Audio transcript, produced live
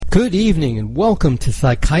Good evening and welcome to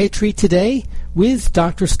Psychiatry Today with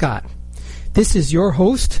Dr. Scott. This is your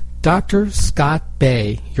host, Dr. Scott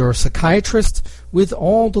Bay, your psychiatrist with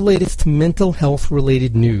all the latest mental health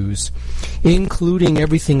related news, including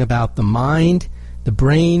everything about the mind, the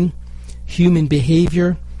brain, human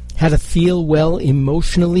behavior, how to feel well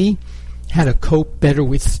emotionally, how to cope better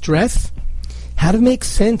with stress, how to make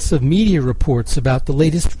sense of media reports about the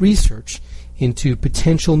latest research into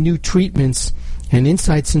potential new treatments and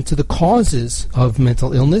insights into the causes of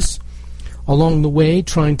mental illness, along the way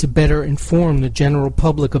trying to better inform the general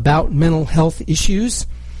public about mental health issues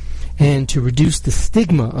and to reduce the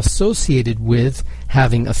stigma associated with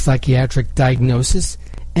having a psychiatric diagnosis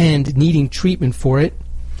and needing treatment for it,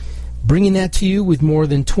 bringing that to you with more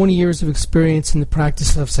than 20 years of experience in the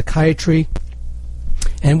practice of psychiatry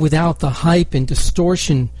and without the hype and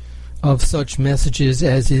distortion of such messages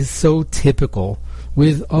as is so typical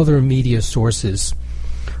with other media sources.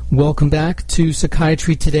 Welcome back to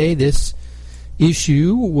Psychiatry Today. This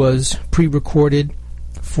issue was pre-recorded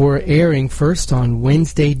for airing first on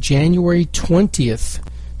Wednesday, January 20th,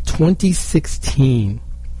 2016.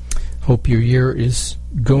 Hope your year is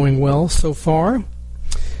going well so far.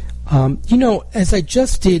 As I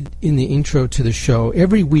just did in the intro to the show,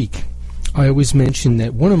 every week I always mention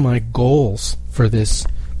that one of my goals for this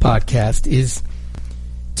podcast is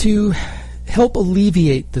to help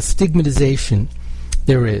alleviate the stigmatization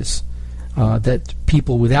there is that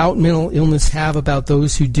people without mental illness have about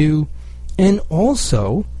those who do, and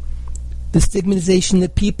also the stigmatization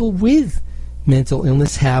that people with mental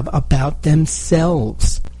illness have about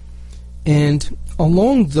themselves. And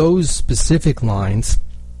along those specific lines,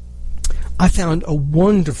 I found a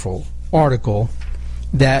wonderful article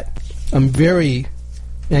that I'm very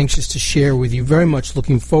anxious to share with you, very much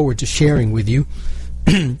looking forward to sharing with you.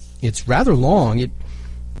 It's rather long. It,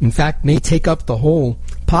 in fact, may take up the whole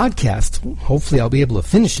podcast. Hopefully I'll be able to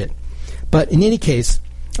finish it. But in any case,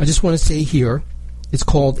 I just want to say here, it's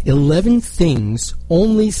called 11 Things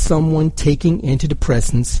Only Someone Taking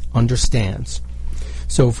Antidepressants Understands.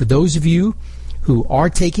 So for those of you who are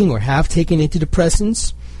taking or have taken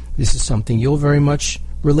antidepressants, this is something you'll very much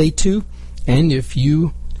relate to. And if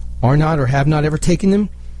you are not or have not ever taken them,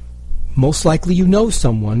 most likely you know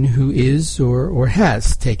someone who is or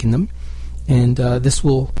has taken them, and this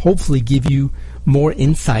will hopefully give you more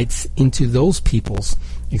insights into those people's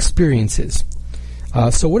experiences.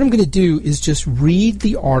 So what I'm going to do is just read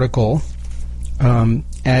the article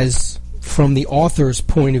as from the author's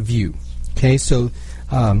point of view. Okay, so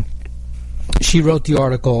she wrote the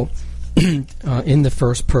article in the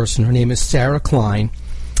first person. Her name is Sarah Klein,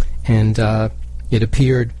 and it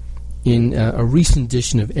appeared in a recent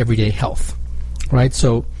edition of Everyday Health. Right,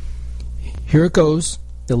 so here it goes.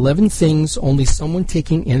 11 Things Only Someone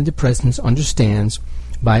Taking Antidepressants Understands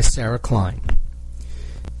by Sarah Klein.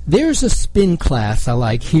 There's a spin class I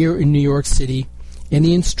like here in New York City, and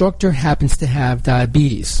the instructor happens to have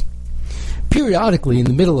diabetes. Periodically in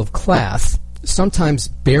the middle of class, sometimes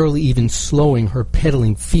barely even slowing her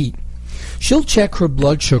pedaling feet, she'll check her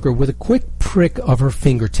blood sugar with a quick prick of her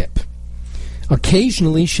fingertip.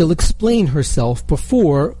 Occasionally, she'll explain herself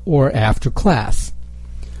before or after class.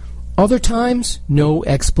 Other times, no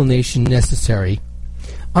explanation necessary.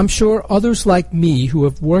 I'm sure others like me who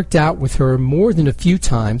have worked out with her more than a few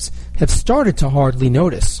times have started to hardly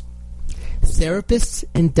notice. Therapists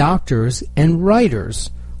and doctors and writers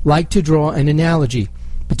like to draw an analogy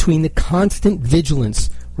between the constant vigilance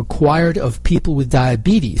required of people with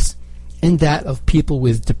diabetes and that of people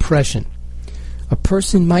with depression. A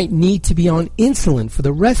person might need to be on insulin for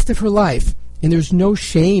the rest of her life, and there's no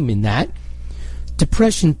shame in that.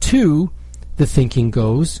 Depression, too, the thinking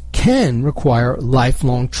goes, can require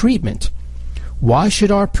lifelong treatment. Why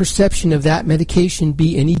should our perception of that medication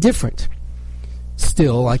be any different?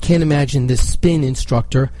 Still, I can't imagine this spin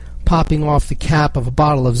instructor popping off the cap of a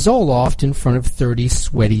bottle of Zoloft in front of 30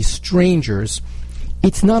 sweaty strangers.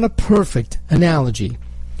 It's not a perfect analogy.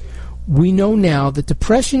 We know now that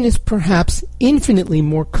depression is perhaps infinitely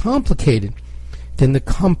more complicated than the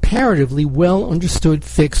comparatively well-understood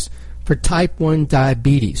fix for type 1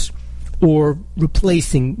 diabetes or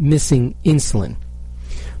replacing missing insulin.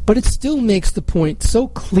 But it still makes the point so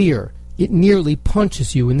clear it nearly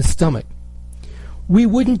punches you in the stomach. We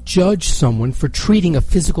wouldn't judge someone for treating a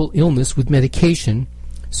physical illness with medication,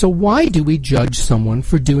 so why do we judge someone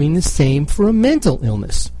for doing the same for a mental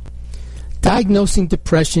illness? Diagnosing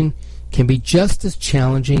depression can be just as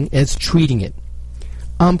challenging as treating it.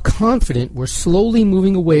 I'm confident we're slowly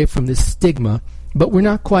moving away from this stigma, but we're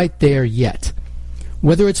not quite there yet.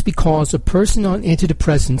 Whether it's because a person on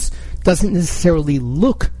antidepressants doesn't necessarily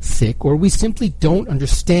look sick, or we simply don't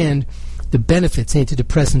understand the benefits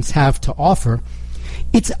antidepressants have to offer,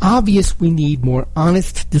 it's obvious we need more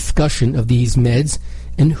honest discussion of these meds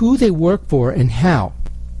and who they work for and how.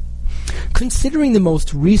 Considering the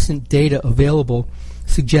most recent data available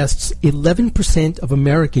suggests 11% of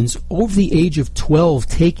Americans over the age of 12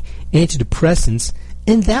 take antidepressants,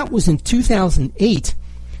 and that was in 2008,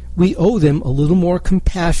 we owe them a little more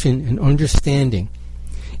compassion and understanding.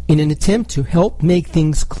 In an attempt to help make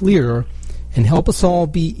things clearer and help us all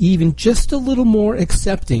be even just a little more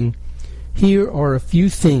accepting, here are a few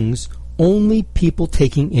things only people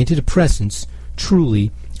taking antidepressants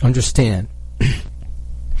truly understand.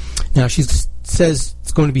 Now, she says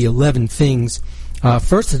it's going to be 11 things.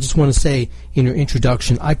 First, I just want to say in her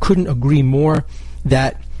introduction, I couldn't agree more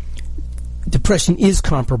that depression is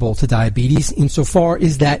comparable to diabetes insofar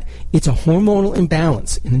as that it's a hormonal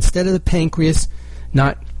imbalance. And instead of the pancreas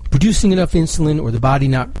not producing enough insulin or the body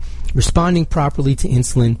not responding properly to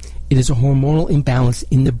insulin, it is a hormonal imbalance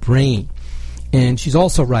in the brain. And she's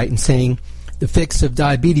also right in saying the fix of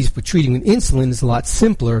diabetes for treating with insulin is a lot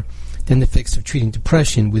simpler than the fix of treating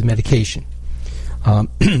depression with medication.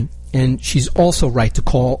 And she's also right to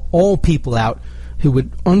call all people out who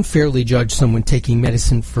would unfairly judge someone taking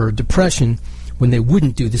medicine for depression when they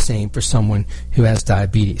wouldn't do the same for someone who has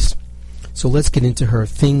diabetes. So let's get into her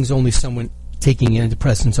things only someone taking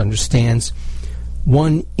antidepressants understands.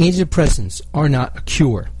 1. Antidepressants are not a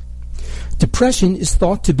cure. Depression is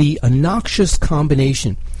thought to be a noxious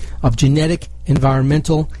combination of genetic,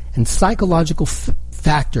 environmental, and psychological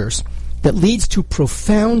factors that leads to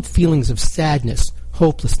profound feelings of sadness,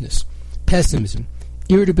 hopelessness, pessimism,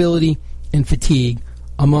 irritability, and fatigue,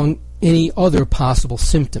 among any other possible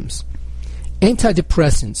symptoms.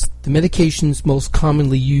 Antidepressants, the medications most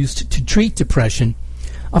commonly used to treat depression,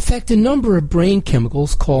 affect a number of brain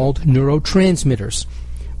chemicals called neurotransmitters,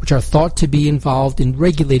 which are thought to be involved in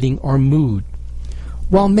regulating our mood.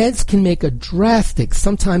 While meds can make a drastic,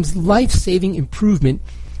 sometimes life-saving improvement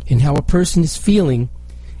in how a person is feeling,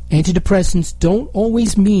 antidepressants don't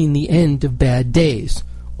always mean the end of bad days,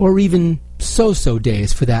 or even so-so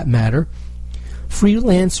days for that matter.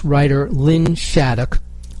 Freelance writer Lynn Shattuck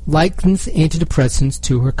likens antidepressants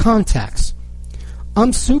to her contacts.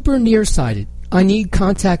 "I'm super nearsighted. I need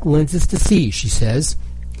contact lenses to see," she says.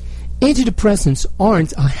 Antidepressants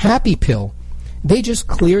aren't a happy pill. They just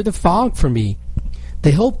clear the fog for me.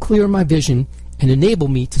 They help clear my vision and enable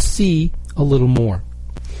me to see a little more.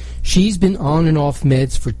 She's been on and off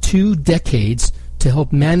meds for 2 decades to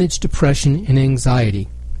help manage depression and anxiety.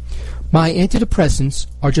 "My antidepressants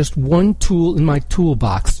are just one tool in my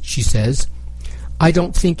toolbox," she says. "I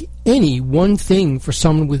don't think any one thing for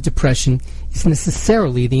someone with depression is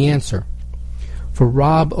necessarily the answer." For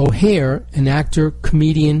Rob O'Hare, an actor,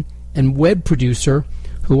 comedian, and web producer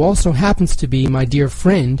who also happens to be my dear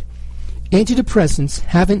friend, antidepressants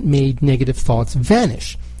haven't made negative thoughts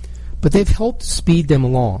vanish, but they've helped speed them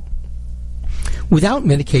along. "Without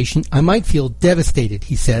medication, I might feel devastated,"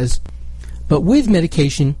 he says, "but with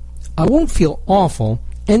medication, I won't feel awful,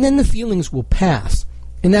 and then the feelings will pass,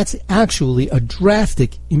 and that's actually a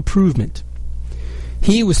drastic improvement."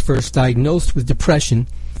 He was first diagnosed with depression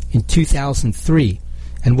in 2003,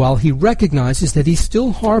 and while he recognizes that he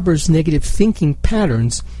still harbors negative thinking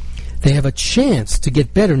patterns, they have a chance to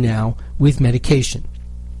get better now with medication.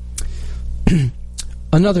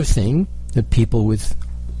 Another thing that people with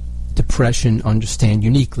depression understand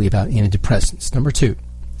uniquely about antidepressants. Number 2,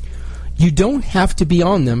 you don't have to be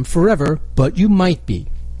on them forever, but you might be.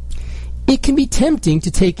 It can be tempting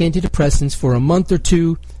to take antidepressants for a month or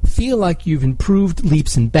 2, feel like you've improved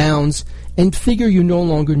leaps and bounds, and figure you no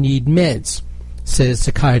longer need meds, says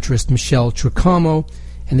psychiatrist Michelle Tricamo,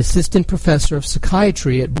 an assistant professor of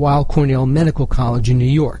psychiatry at Weill Cornell Medical College in New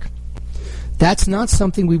York. That's not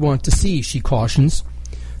something we want to see, she cautions.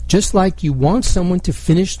 Just like you want someone to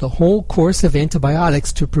finish the whole course of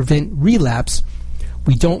antibiotics to prevent relapse,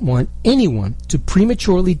 we don't want anyone to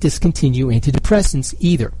prematurely discontinue antidepressants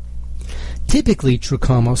either. Typically,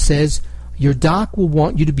 Tricamo says, your doc will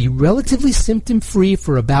want you to be relatively symptom-free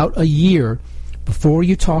for about a year before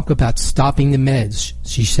you talk about stopping the meds,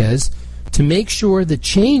 she says, to make sure the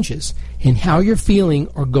changes in how you're feeling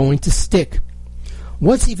are going to stick.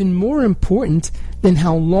 What's even more important than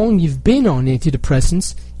how long you've been on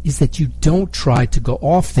antidepressants is that you don't try to go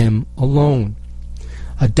off them alone.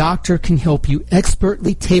 A doctor can help you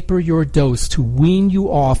expertly taper your dose to wean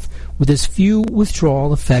you off with as few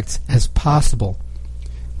withdrawal effects as possible.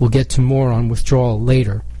 We'll get to more on withdrawal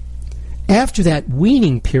later. After that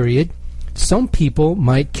weaning period, some people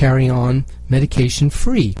might carry on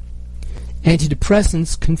medication-free.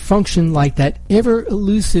 Antidepressants can function like that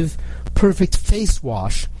ever-elusive perfect face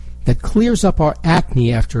wash that clears up our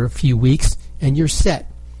acne after a few weeks and you're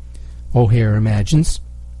set, O'Hare imagines.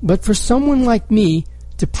 But for someone like me,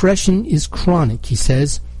 depression is chronic, he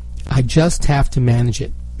says. I just have to manage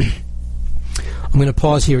it. I'm going to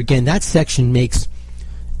pause here again. That section makes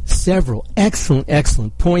several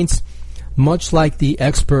excellent points, much like the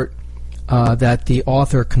expert that the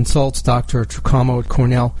author consults, Dr. Trucamo at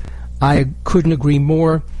Cornell. I couldn't agree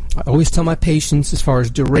more. I always tell my patients, as far as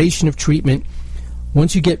duration of treatment,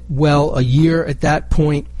 once you get well, a year at that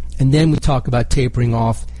point, and then we talk about tapering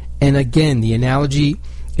off. And again, the analogy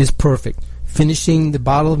is perfect. Finishing the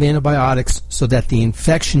bottle of antibiotics so that the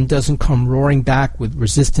infection doesn't come roaring back with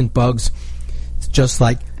resistant bugs. It's just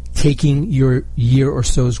like taking your year or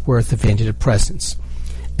so's worth of antidepressants.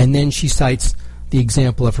 And then she cites the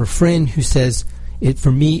example of her friend who says,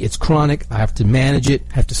 for me, it's chronic. I have to manage it.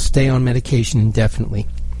 I have to stay on medication indefinitely.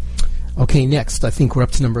 Okay, next. I think we're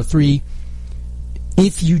up to number 3.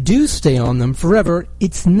 If you do stay on them forever,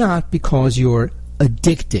 it's not because you're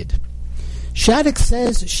addicted. Shattuck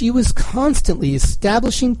says she was constantly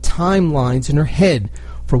establishing timelines in her head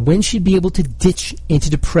for when she'd be able to ditch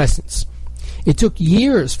antidepressants. It took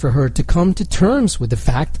years for her to come to terms with the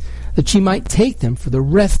fact that she might take them for the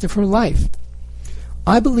rest of her life.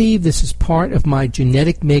 I believe this is part of my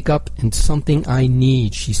genetic makeup and something I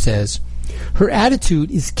need, she says. Her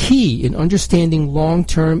attitude is key in understanding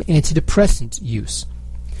long-term antidepressant use.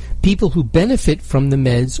 People who benefit from the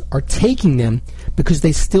meds are taking them because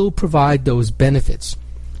they still provide those benefits.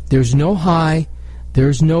 There's no high,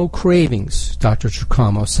 there's no cravings, Dr.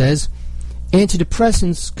 Trucamo says.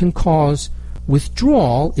 Antidepressants can cause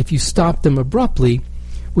withdrawal if you stop them abruptly,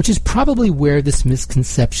 which is probably where this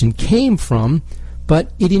misconception came from,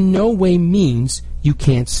 but it in no way means you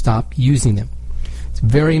can't stop using them. It's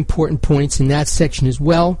very important points in that section as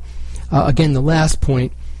well. Again, the last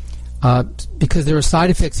point, because there are side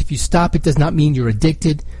effects. If you stop, it does not mean you're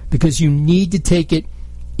addicted, because you need to take it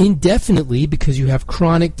indefinitely because you have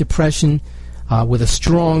chronic depression with a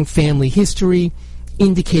strong family history,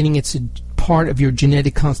 indicating it's a part of your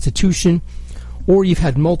genetic constitution, or you've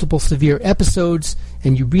had multiple severe episodes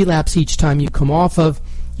and you relapse each time you come off of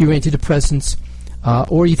your antidepressants,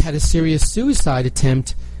 or you've had a serious suicide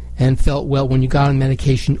attempt and felt well when you got on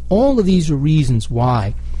medication. All of these are reasons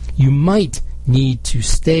why you might need to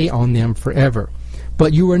stay on them forever.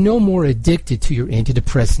 But you are no more addicted to your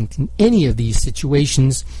antidepressant in any of these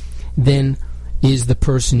situations than is the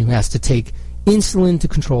person who has to take insulin to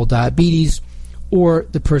control diabetes, or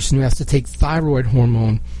the person who has to take thyroid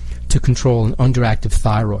hormone to control an underactive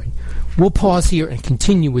thyroid. We'll pause here and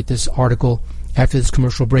continue with this article after this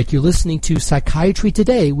commercial break. You're listening to Psychiatry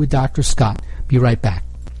Today with Dr. Scott. Be right back.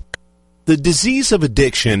 The disease of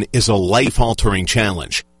addiction is a life-altering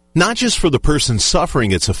challenge, not just for the person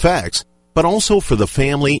suffering its effects, but also for the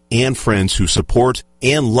family and friends who support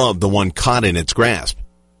and love the one caught in its grasp.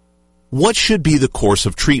 What should be the course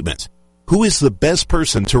of treatment? Who is the best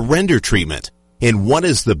person to render treatment? And what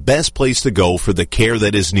is the best place to go for the care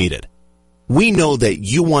that is needed? We know that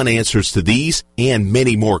you want answers to these and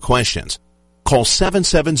many more questions. Call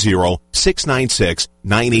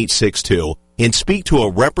 770-696-9862 and speak to a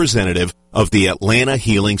representative of the Atlanta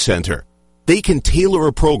Healing Center. They can tailor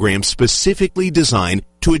a program specifically designed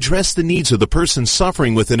to address the needs of the person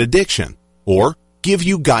suffering with an addiction, or give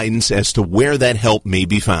you guidance as to where that help may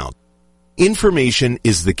be found. Information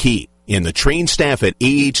is the key, and the trained staff at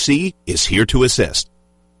AHC is here to assist.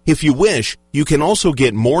 If you wish, you can also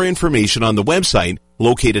get more information on the website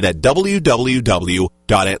located at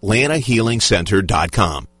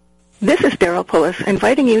www.atlantahealingcenter.com. This is Daryl Pullis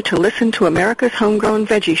inviting you to listen to America's Homegrown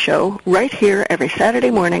Veggie Show right here every Saturday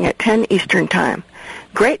morning at 10 Eastern Time.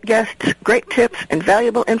 Great guests, great tips, and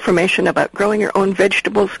valuable information about growing your own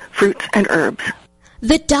vegetables, fruits, and herbs.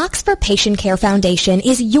 The Docs for Patient Care Foundation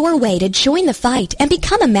is your way to join the fight and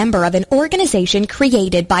become a member of an organization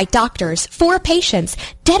created by doctors for patients,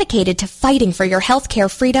 dedicated to fighting for your healthcare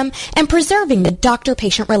freedom and preserving the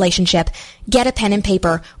doctor-patient relationship. Get a pen and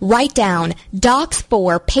paper. Write down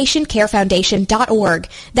docs4patientcarefoundation.org.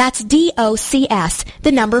 That's DOCS,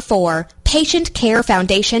 the number 4,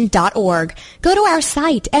 patientcarefoundation.org. Go to our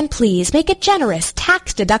site and please make a generous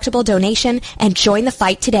tax-deductible donation and join the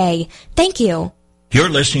fight today. Thank you. You're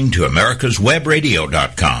listening to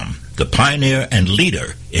AmericasWebRadio.com, the pioneer and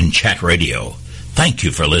leader in chat radio. Thank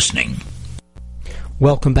you for listening.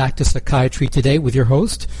 Welcome back to Psychiatry Today with your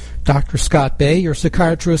host, Dr. Scott Bay, your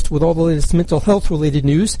psychiatrist with all the latest mental health-related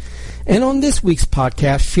news. And on this week's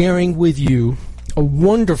podcast, sharing with you a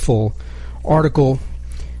wonderful article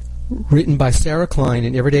written by Sarah Klein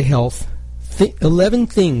in Everyday Health, 11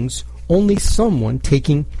 things only someone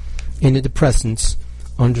taking antidepressants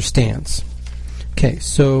understands. Okay,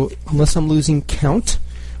 so unless I'm losing count,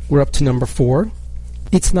 we're up to number 4.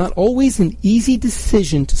 It's not always an easy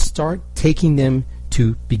decision to start taking them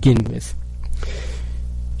to begin with.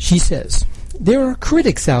 She says, there are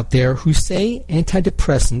critics out there who say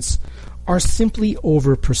antidepressants are simply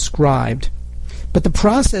overprescribed, but the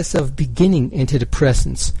process of beginning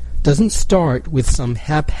antidepressants doesn't start with some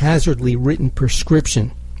haphazardly written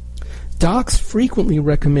prescription. Docs frequently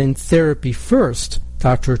recommend therapy first,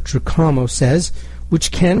 Dr. Tricamo says,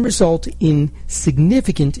 which can result in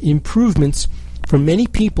significant improvements for many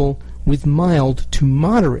people with mild to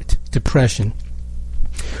moderate depression.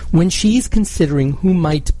 When she's considering who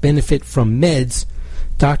might benefit from meds,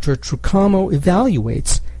 Dr. Tricamo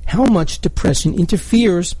evaluates how much depression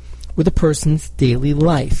interferes with a person's daily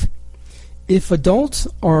life. If adults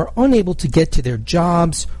are unable to get to their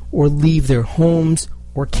jobs or leave their homes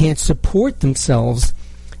or can't support themselves,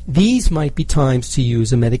 these might be times to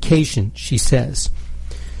use a medication, she says.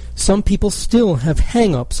 Some people still have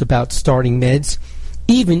hang-ups about starting meds,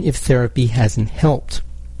 even if therapy hasn't helped.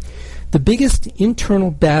 The biggest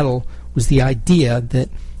internal battle was the idea that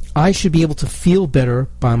I should be able to feel better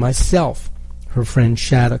by myself, her friend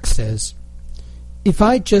Shattuck says. If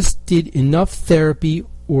I just did enough therapy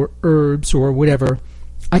or herbs or whatever,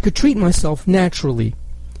 I could treat myself naturally.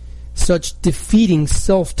 Such defeating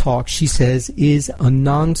self-talk, she says, is a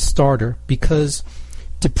non-starter because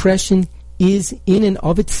depression is in and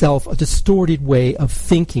of itself a distorted way of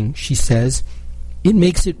thinking, she says. It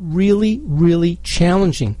makes it really, really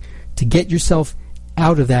challenging to get yourself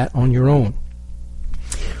out of that on your own.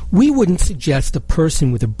 We wouldn't suggest a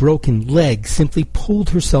person with a broken leg simply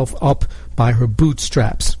pulled herself up by her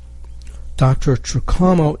bootstraps. Dr.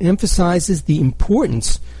 Tricamo emphasizes the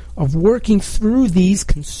importance of working through these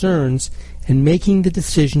concerns and making the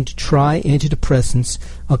decision to try antidepressants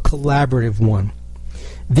a collaborative one.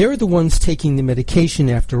 They're the ones taking the medication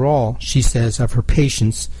after all, she says of her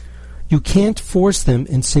patients. You can't force them,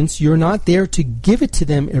 and since you're not there to give it to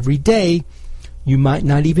them every day, you might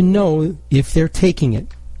not even know if they're taking it.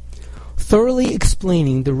 Thoroughly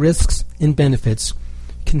explaining the risks and benefits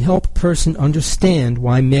can help a person understand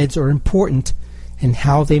why meds are important and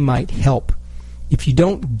how they might help. If you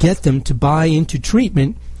don't get them to buy into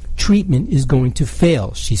treatment, treatment is going to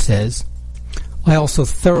fail, she says. I also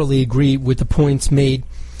thoroughly agree with the points made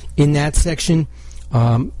in that section.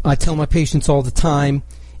 I tell my patients all the time,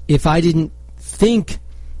 if I didn't think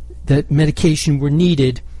that medication were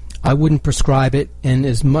needed, I wouldn't prescribe it, and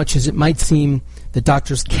as much as it might seem that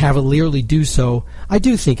doctors cavalierly do so, I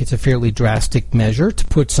do think it's a fairly drastic measure to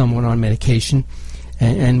put someone on medication.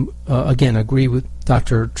 And again, agree with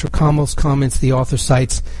Dr. Tricamo's comments. The author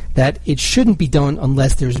cites that it shouldn't be done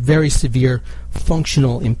unless there's very severe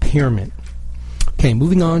functional impairment. Okay,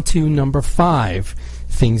 moving on to number 5,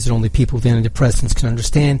 things that only people with antidepressants can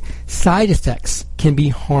understand. Side effects can be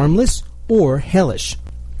harmless or hellish.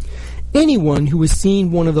 Anyone who has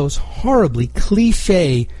seen one of those horribly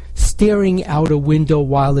cliché staring out a window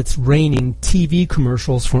while it's raining TV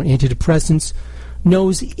commercials for antidepressants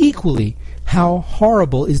knows equally how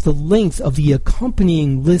horrible is the length of the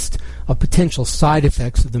accompanying list of potential side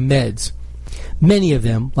effects of the meds. Many of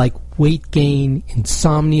them, like weight gain,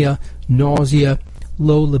 insomnia, nausea,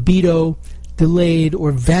 low libido, delayed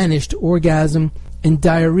or vanished orgasm, and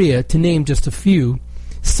diarrhea, to name just a few,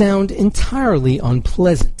 sound entirely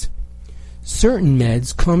unpleasant. Certain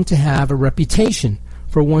meds come to have a reputation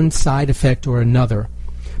for one side effect or another,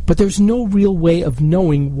 but there's no real way of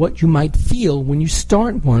knowing what you might feel when you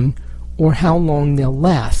start one or how long they'll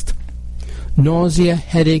last. Nausea,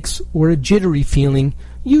 headaches, or a jittery feeling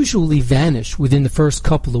usually vanish within the first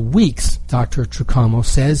couple of weeks, Dr. Tricamo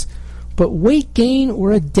says, but weight gain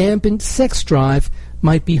or a dampened sex drive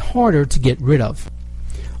might be harder to get rid of.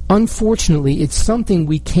 Unfortunately, it's something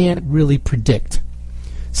we can't really predict.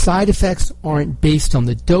 Side effects aren't based on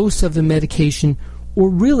the dose of the medication or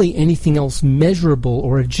really anything else measurable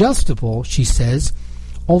or adjustable, she says,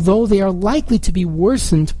 although they are likely to be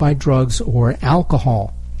worsened by drugs or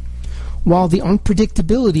alcohol. While the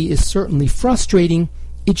unpredictability is certainly frustrating,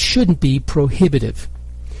 it shouldn't be prohibitive.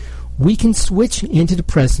 We can switch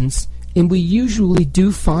antidepressants, and we usually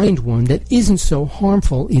do find one that isn't so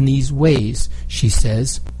harmful in these ways, she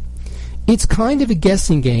says. It's kind of a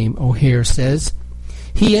guessing game, O'Hare says.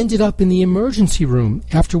 He ended up in the emergency room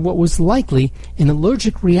after what was likely an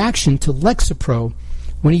allergic reaction to Lexapro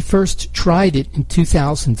when he first tried it in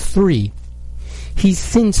 2003. He's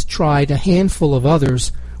since tried a handful of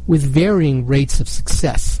others with varying rates of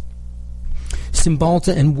success.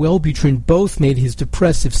 Cymbalta and Wellbutrin both made his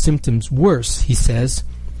depressive symptoms worse, he says.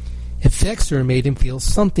 Effexor made him feel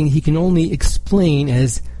something he can only explain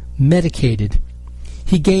as medicated.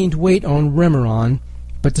 He gained weight on Remeron,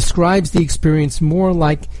 but describes the experience more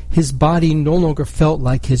like his body no longer felt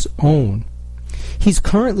like his own. He's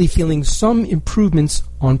currently feeling some improvements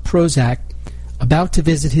on Prozac, about to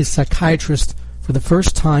visit his psychiatrist for the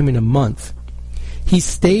first time in a month. He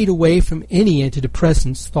stayed away from any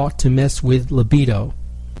antidepressants thought to mess with libido.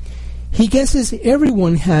 He guesses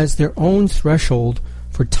everyone has their own threshold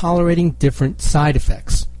for tolerating different side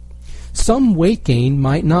effects. Some weight gain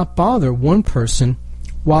might not bother one person,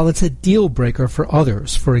 while it's a deal breaker for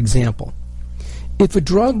others. For example, if a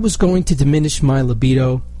drug was going to diminish my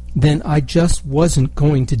libido, then I just wasn't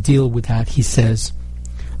going to deal with that, he says.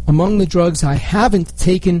 Among the drugs I haven't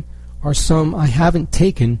taken are some I haven't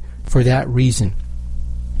taken for that reason.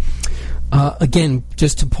 Again,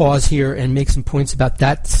 just to pause here and make some points about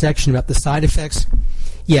that section about the side effects.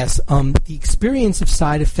 Yes, the experience of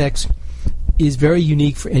side effects is very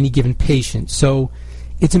unique for any given patient. So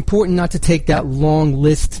it's important not to take that long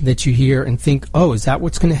list that you hear and think, oh, is that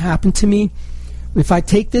what's going to happen to me? If I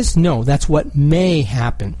take this? No, that's what may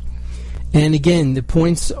happen. And again, the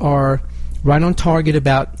points are right on target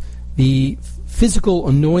about the physical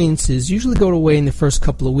annoyances usually go away in the first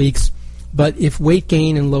couple of weeks, but if weight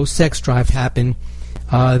gain and low sex drive happen,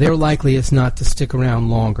 they're likely as not to stick around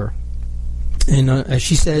longer. And as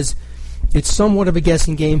she says, it's somewhat of a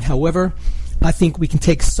guessing game. However, I think we can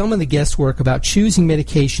take some of the guesswork about choosing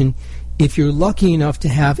medication if you're lucky enough to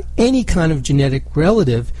have any kind of genetic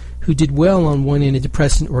relative who did well on one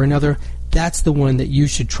antidepressant or another. That's the one that you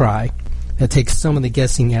should try. That takes some of the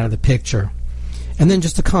guessing out of the picture. And then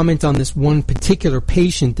just to comment on this one particular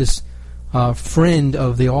patient, this friend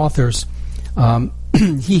of the author's,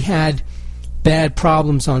 he had bad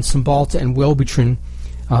problems on Cymbalta and Wellbutrin,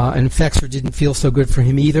 and Effexor didn't feel so good for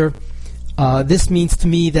him either. This means to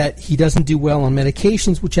me that he doesn't do well on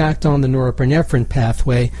medications which act on the norepinephrine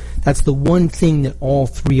pathway. That's the one thing that all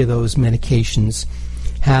three of those medications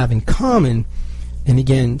have in common. And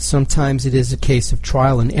again, sometimes it is a case of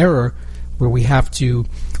trial and error where we have to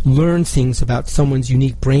learn things about someone's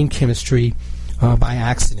unique brain chemistry by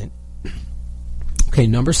accident. Okay,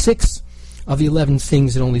 number 6 of the 11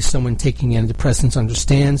 things that only someone taking antidepressants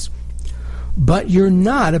understands. But you're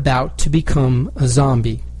not about to become a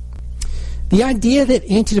zombie. The idea that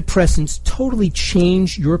antidepressants totally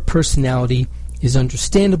change your personality is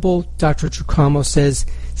understandable, Dr. Trukamo says,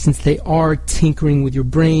 since they are tinkering with your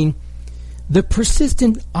brain. The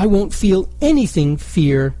persistent I won't feel anything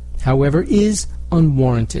fear, however, is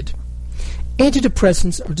unwarranted.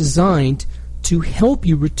 Antidepressants are designed to help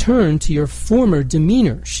you return to your former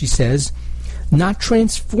demeanor, she says, not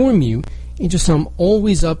transform you into some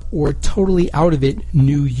always up or totally out of it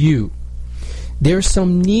new you. There's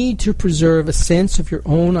some need to preserve a sense of your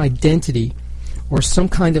own identity or some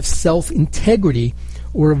kind of self-integrity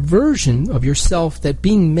or a version of yourself that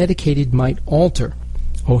being medicated might alter,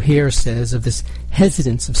 O'Hare says of this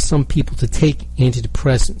hesitance of some people to take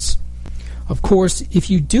antidepressants. Of course, if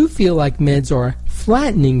you do feel like meds are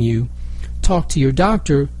flattening you, talk to your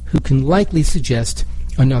doctor who can likely suggest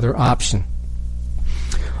another option.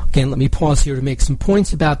 Again, let me pause here to make some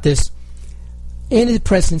points about this.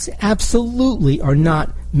 Antidepressants absolutely are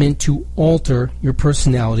not meant to alter your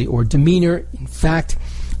personality or demeanor. In fact,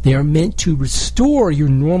 they are meant to restore your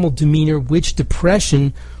normal demeanor, which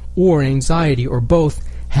depression or anxiety or both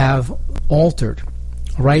have altered.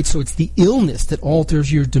 All right, so it's the illness that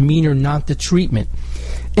alters your demeanor, not the treatment.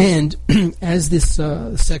 And as this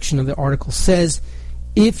section of the article says,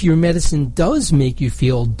 if your medicine does make you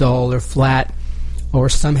feel dull or flat or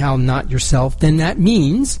somehow not yourself, then that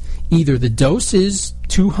means either the dose is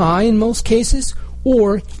too high in most cases,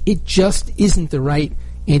 or it just isn't the right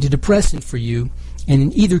antidepressant for you. And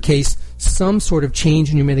in either case, some sort of change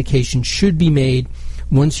in your medication should be made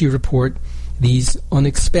once you report these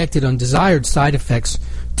unexpected, undesired side effects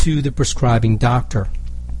to the prescribing doctor.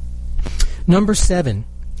 Number 7,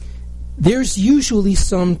 there's usually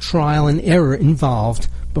some trial and error involved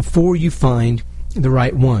before you find the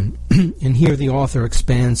right one. And here the author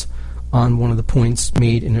expands on one of the points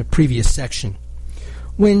made in a previous section.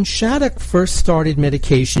 When Shattuck first started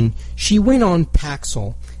medication, she went on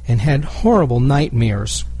Paxil and had horrible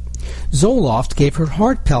nightmares. Zoloft gave her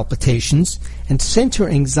heart palpitations and sent her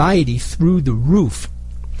anxiety through the roof.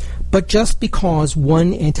 But just because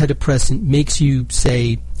one antidepressant makes you,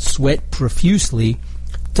 say, sweat profusely,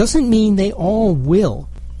 doesn't mean they all will.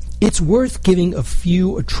 It's worth giving a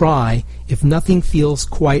few a try if nothing feels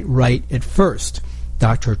quite right at first,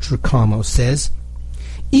 Dr. Trukamo says.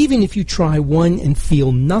 Even if you try one and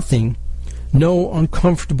feel nothing, no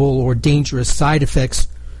uncomfortable or dangerous side effects,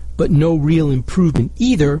 but no real improvement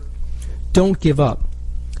either, don't give up.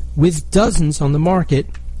 With dozens on the market,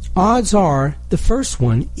 odds are the first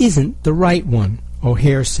one isn't the right one,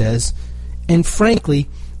 O'Hare says, and frankly,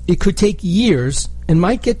 it could take years and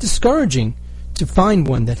might get discouraging to find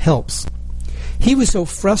one that helps. He was so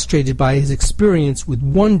frustrated by his experience with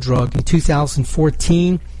one drug in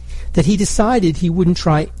 2014 that he decided he wouldn't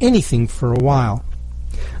try anything for a while.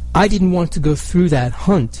 I didn't want to go through that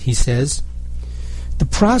hunt, he says. The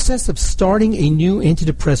process of starting a new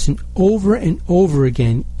antidepressant over and over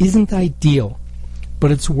again isn't ideal,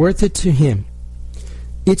 but it's worth it to him.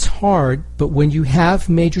 It's hard, but when you have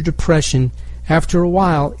major depression, after a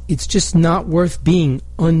while, it's just not worth being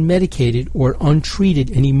unmedicated or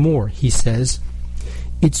untreated anymore, he says.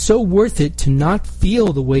 It's so worth it to not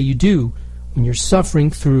feel the way you do when you're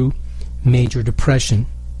suffering through major depression.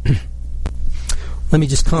 Let me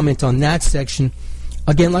just comment on that section.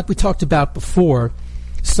 Again, like we talked about before,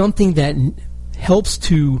 something that helps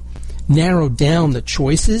to narrow down the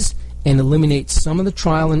choices and eliminate some of the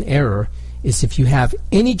trial and error is if you have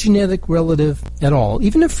any genetic relative at all,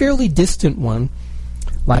 even a fairly distant one,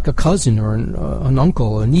 like a cousin or an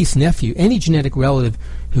uncle, a niece, nephew, any genetic relative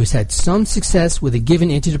who's had some success with a given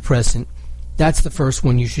antidepressant, that's the first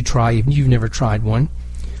one you should try if you've never tried one.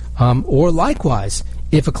 Or likewise,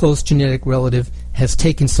 if a close genetic relative has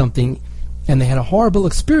taken something and they had a horrible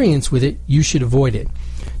experience with it, you should avoid it.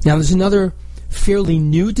 Now, there's another fairly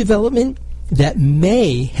new development that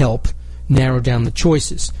may help narrow down the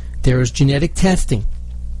choices. There is genetic testing.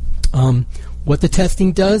 What the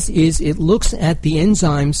testing does is it looks at the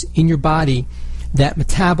enzymes in your body that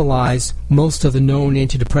metabolize most of the known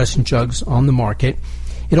antidepressant drugs on the market.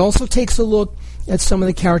 It also takes a look at some of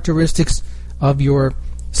the characteristics of your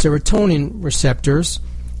serotonin receptors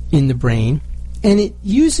in the brain, and it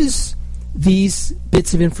uses these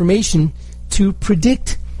bits of information to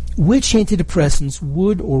predict which antidepressants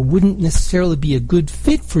would or wouldn't necessarily be a good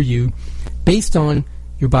fit for you based on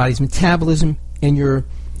your body's metabolism and your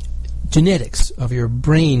genetics of your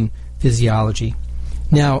brain physiology.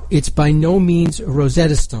 Now, it's by no means a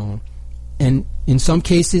Rosetta Stone, and in some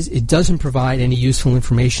cases it doesn't provide any useful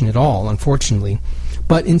information at all, unfortunately.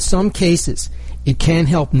 But in some cases, it can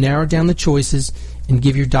help narrow down the choices and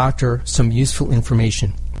give your doctor some useful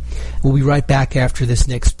information. We'll be right back after this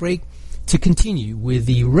next break to continue with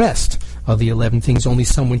the rest of the 11 things only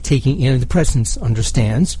someone taking antidepressants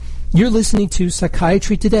understands. You're listening to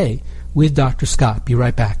Psychiatry Today with Dr. Scott. Be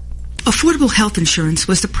right back. Affordable health insurance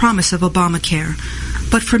was the promise of Obamacare,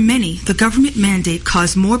 but for many, the government mandate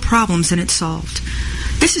caused more problems than it solved.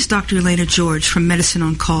 This is Dr. Elena George from Medicine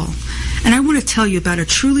on Call, and I want to tell you about a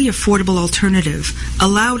truly affordable alternative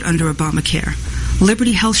allowed under Obamacare,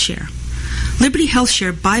 Liberty HealthShare. Liberty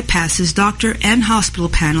HealthShare bypasses doctor and hospital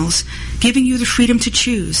panels, giving you the freedom to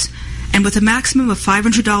choose. And with a maximum of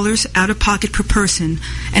 $500 out-of-pocket per person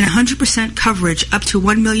and 100% coverage up to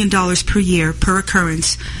 $1 million per year per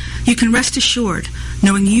occurrence, you can rest assured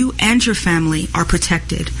knowing you and your family are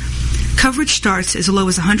protected. Coverage starts as low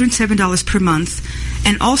as $107 per month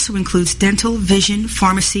and also includes dental, vision,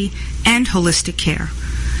 pharmacy, and holistic care.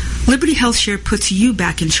 Liberty HealthShare puts you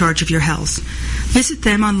back in charge of your health. Visit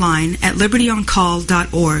them online at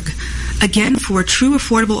libertyoncall.org. Again, for a true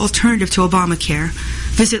affordable alternative to Obamacare,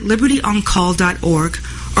 visit libertyoncall.org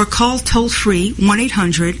or call toll-free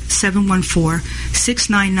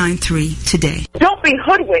 1-800-714-6993 today. Don't be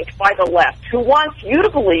hoodwinked by the left, who wants you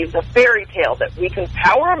to believe the fairy tale that we can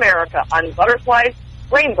power America on butterflies,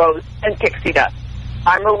 rainbows, and pixie dust.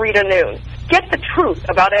 I'm Marita Noon. Get the truth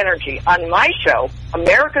about energy on my show,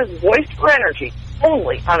 America's Voice for Energy,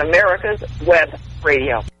 only on America's Web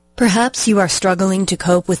Radio. Perhaps you are struggling to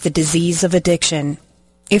cope with the disease of addiction.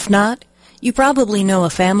 If not, you probably know a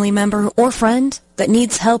family member or friend that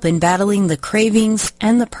needs help in battling the cravings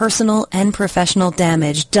and the personal and professional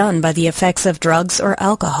damage done by the effects of drugs or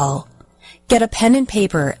alcohol. Get a pen and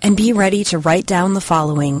paper and be ready to write down the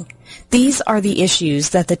following. These are the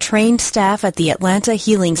issues that the trained staff at the Atlanta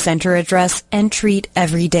Healing Center address and treat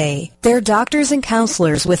every day. Their doctors and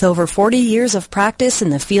counselors with over 40 years of practice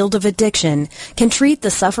in the field of addiction can treat the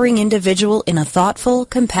suffering individual in a thoughtful,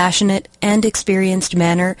 compassionate, and experienced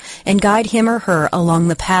manner and guide him or her along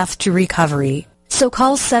the path to recovery. So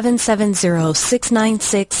call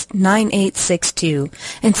 770-696-9862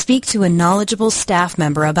 and speak to a knowledgeable staff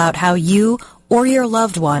member about how you or your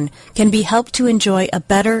loved one can be helped to enjoy a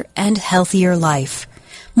better and healthier life.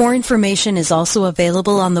 More information is also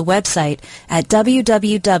available on the website at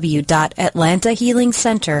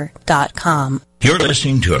www.atlantahealingcenter.com. You're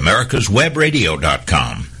listening to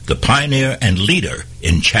AmericasWebRadio.com, the pioneer and leader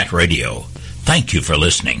in chat radio. Thank you for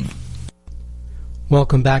listening.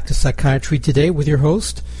 Welcome back to Psychiatry Today with your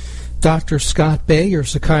host, Dr. Scott Bay, your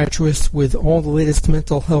psychiatrist with all the latest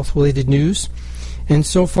mental health-related news. And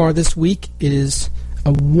so far this week is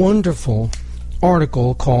a wonderful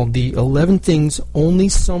article called The 11 Things Only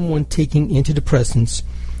Someone Taking Antidepressants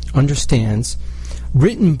Understands,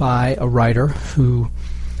 written by a writer who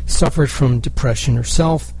suffered from depression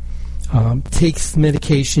herself, takes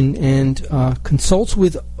medication, and consults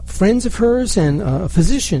with friends of hers and a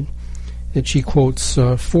physician that she quotes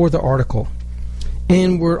for the article.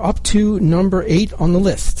 And we're up to number 8 on the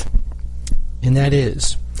list, and that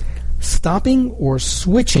is stopping or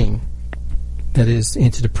switching, that is,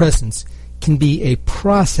 antidepressants, can be a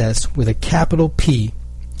process with a capital P.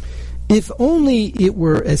 If only it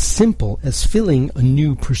were as simple as filling a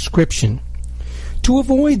new prescription. To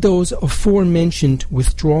avoid those aforementioned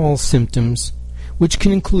withdrawal symptoms, which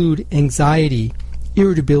can include anxiety,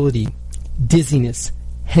 irritability, dizziness,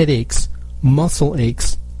 headaches, muscle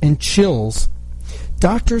aches, and chills,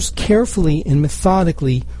 doctors carefully and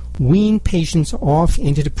methodically wean patients off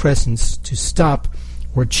antidepressants to stop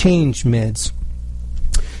or change meds.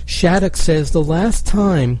 Shattuck says the last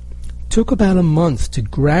time took about a month to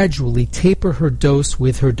gradually taper her dose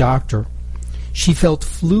with her doctor. She felt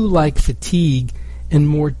flu-like fatigue and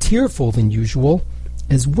more tearful than usual,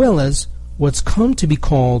 as well as what's come to be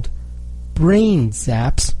called brain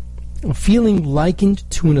zaps, a feeling likened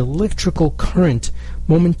to an electrical current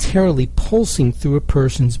momentarily pulsing through a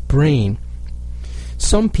person's brain.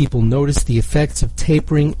 Some people notice the effects of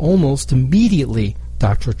tapering almost immediately,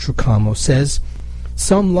 Dr. Trucamo says.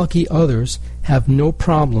 Some lucky others have no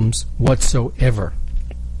problems whatsoever.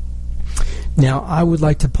 Now, I would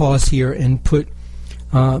like to pause here and put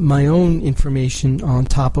my own information on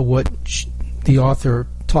top of what the author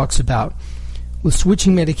talks about. With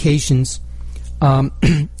switching medications,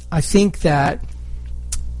 I think that,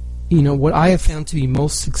 what I have found to be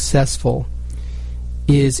most successful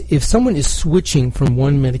is if someone is switching from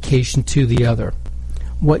one medication to the other,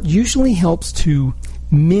 what usually helps to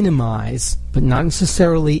minimize, but not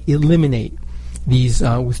necessarily eliminate, these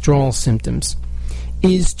withdrawal symptoms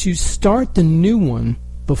is to start the new one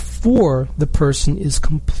before the person is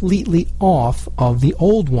completely off of the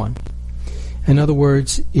old one. In other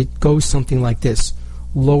words, it goes something like this.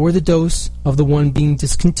 Lower the dose of the one being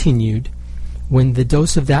discontinued. When the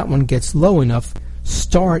dose of that one gets low enough,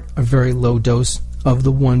 start a very low dose of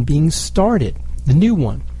the one being started, the new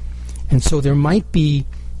one. And so there might be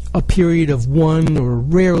a period of 1 or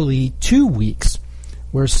rarely 2 weeks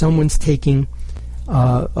where someone's taking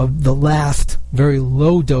of the last very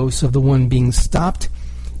low dose of the one being stopped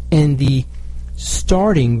and the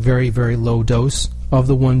starting very, very low dose of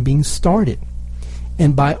the one being started.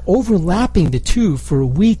 And by overlapping the two for a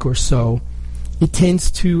week or so, it tends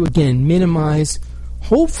to, again, minimize,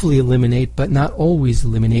 hopefully eliminate, but not always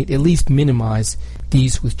eliminate, at least minimize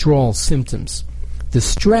these withdrawal symptoms. The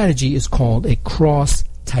strategy is called a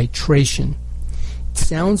cross-titration. It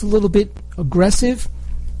sounds a little bit aggressive,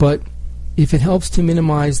 but if it helps to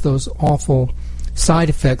minimize those awful side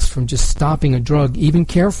effects from just stopping a drug, even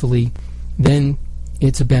carefully, then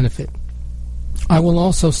it's a benefit. I will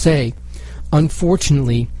also say,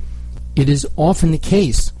 unfortunately, it is often the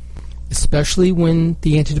case, especially when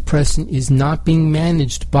the antidepressant is not being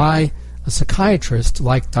managed by a psychiatrist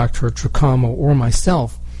like Dr. Trucamo or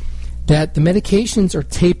myself, that the medications are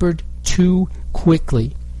tapered too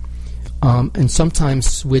quickly and sometimes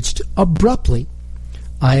switched abruptly.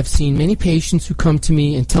 I have seen many patients who come to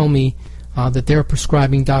me and tell me that their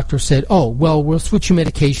prescribing doctor said, "Oh, well, we'll switch your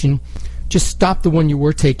medication. Just stop the one you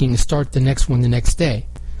were taking and start the next one the next day."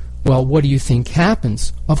 Well, what do you think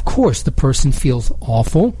happens? Of course, the person feels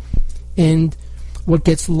awful, and what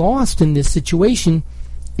gets lost in this situation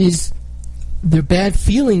is their bad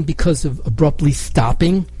feeling because of abruptly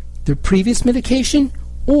stopping their previous medication,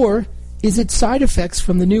 or is it side effects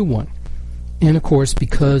from the new one? And of course,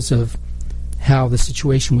 because of how the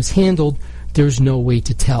situation was handled, there's no way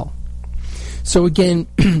to tell. So again,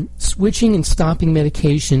 switching and stopping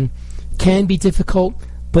medication can be difficult,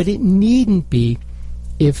 but it needn't be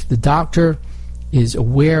if the doctor is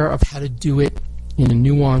aware of how to do it in a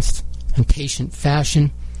nuanced and patient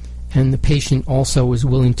fashion, and the patient also is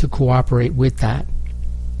willing to cooperate with that.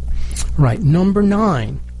 Right, number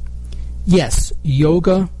 9. Yes,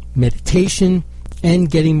 yoga, meditation,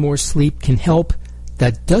 and getting more sleep can help.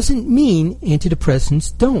 That doesn't mean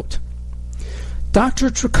antidepressants don't. Dr.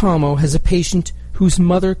 Trucamo has a patient whose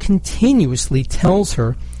mother continuously tells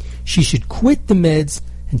her she should quit the meds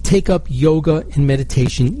and take up yoga and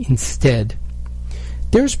meditation instead.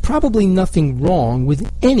 There's probably nothing wrong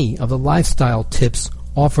with any of the lifestyle tips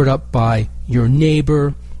offered up by your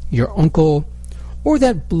neighbor, your uncle, or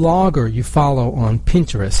that blogger you follow on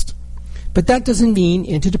Pinterest. But that doesn't mean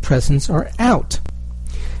antidepressants are out.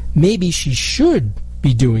 Maybe she should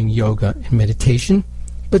be doing yoga and meditation,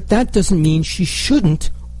 but that doesn't mean she shouldn't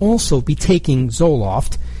also be taking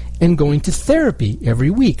Zoloft and going to therapy every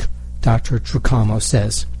week, Dr. Tricamo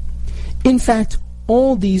says. In fact,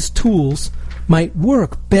 all these tools might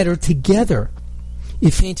work better together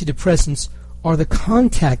if antidepressants are the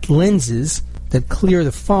contact lenses that clear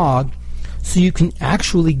the fog so you can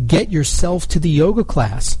actually get yourself to the yoga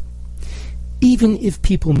class. Even if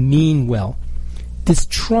people mean well, this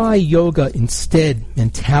try yoga instead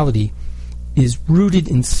mentality is rooted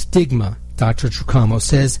in stigma, Dr. Tricamo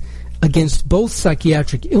says, against both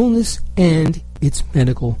psychiatric illness and its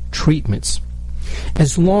medical treatments.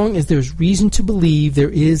 As long as there's reason to believe there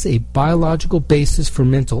is a biological basis for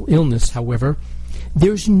mental illness, however,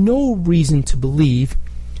 there's no reason to believe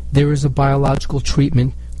there is a biological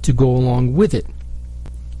treatment to go along with it.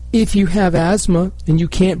 If you have asthma and you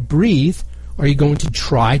can't breathe, are you going to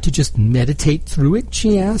try to just meditate through it,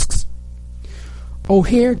 she asks.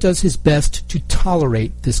 O'Hare does his best to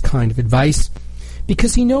tolerate this kind of advice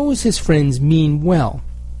because he knows his friends mean well.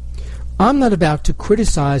 I'm not about to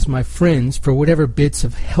criticize my friends for whatever bits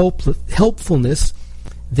of helpfulness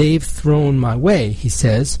they've thrown my way, he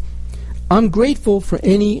says. I'm grateful for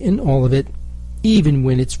any and all of it, even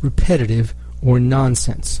when it's repetitive or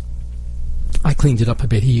nonsense. I cleaned it up a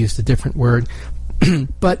bit. He used a different word.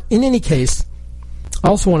 But in any case, I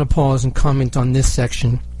also want to pause and comment on this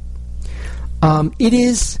section. It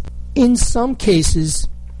is, in some cases,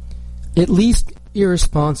 at least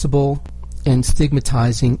irresponsible and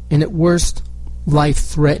stigmatizing, and at worst,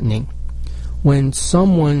 life-threatening, when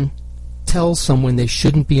someone tells someone they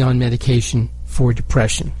shouldn't be on medication for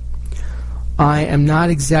depression. I am not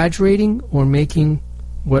exaggerating or making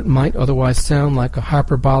what might otherwise sound like a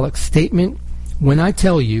hyperbolic statement when I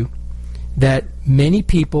tell you that many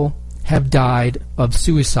people have died of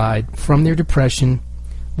suicide from their depression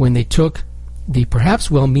when they took the perhaps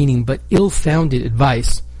well-meaning but ill-founded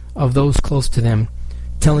advice of those close to them,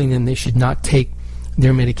 telling them they should not take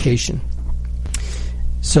their medication.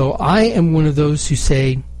 So I am one of those who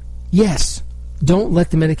say, yes, don't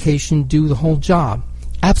let the medication do the whole job.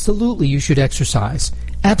 Absolutely you should exercise.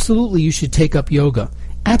 Absolutely you should take up yoga.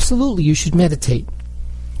 Absolutely you should meditate.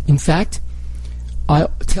 In fact, I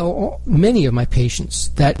tell many of my patients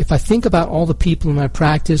that if I think about all the people in my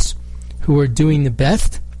practice who are doing the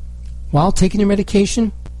best while taking their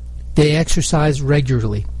medication, they exercise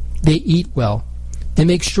regularly. They eat well. They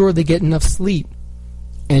make sure they get enough sleep.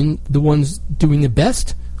 And the ones doing the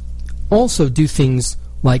best also do things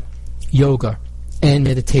like yoga and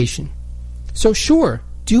meditation. So sure,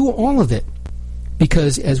 do all of it.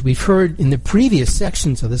 Because as we've heard in the previous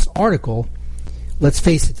sections of this article, let's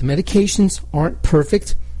face it, the medications aren't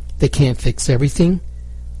perfect. They can't fix everything.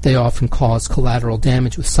 They often cause collateral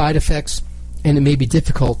damage with side effects, and it may be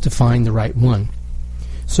difficult to find the right one.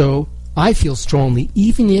 So I feel strongly,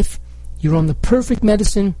 even if you're on the perfect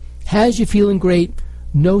medicine, has you feeling great,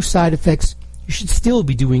 no side effects, you should still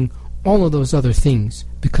be doing all of those other things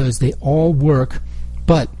because they all work.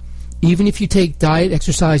 But even if you take diet,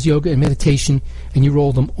 exercise, yoga, and meditation and you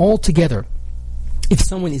roll them all together, if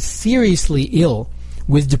someone is seriously ill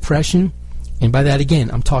with depression, and by that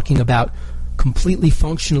again I'm talking about completely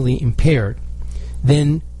functionally impaired,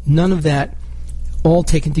 then none of that all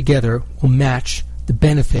taken together will match the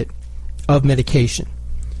benefit of medication.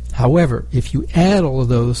 However, if you add all of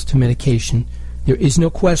those to medication, there is no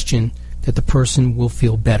question that the person will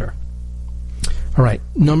feel better. All right,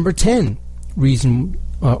 number 10 reason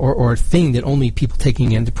or thing that only people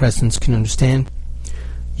taking antidepressants can understand.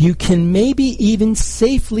 You can maybe even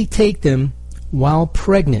safely take them while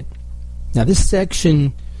pregnant. Now, this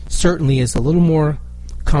section certainly is a little more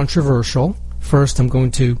controversial. First, I'm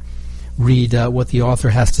going to read what the author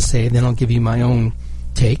has to say, then I'll give you my own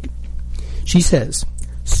take. She says,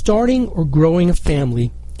 starting or growing a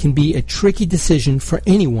family can be a tricky decision for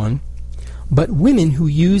anyone, but women who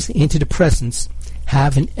use antidepressants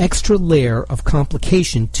have an extra layer of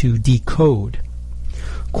complication to decode.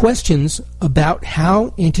 Questions about how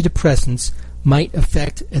antidepressants might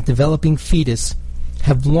affect a developing fetus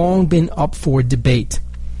have long been up for debate,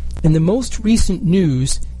 and the most recent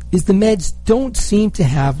news is the meds don't seem to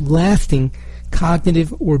have lasting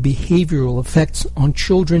cognitive or behavioral effects on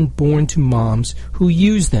children born to moms who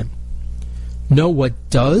use them. Know what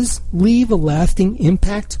does leave a lasting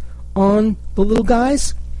impact on the little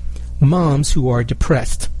guys? Moms who are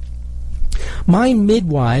depressed. My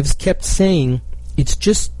midwives kept saying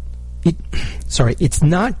it's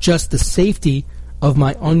not just the safety of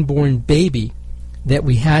my unborn baby that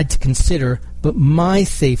we had to consider, but my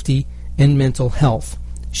safety and mental health,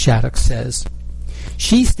 Shattuck says.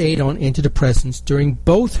 She stayed on antidepressants during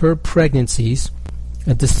both her pregnancies,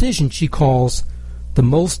 a decision she calls the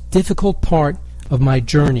most difficult part of my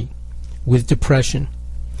journey with depression.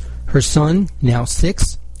 Her son, now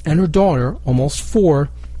 6, and her daughter, almost 4,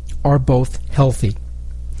 are both healthy.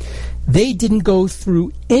 They didn't go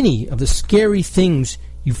through any of the scary things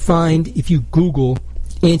you find if you Google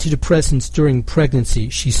antidepressants during pregnancy,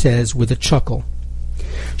 she says with a chuckle.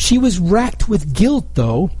 She was racked with guilt,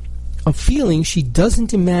 though, a feeling she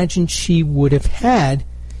doesn't imagine she would have had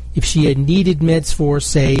if she had needed meds for,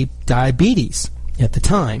 say, diabetes at the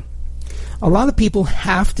time. A lot of people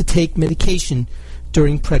have to take medication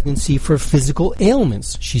during pregnancy for physical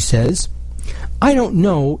ailments, she says. I don't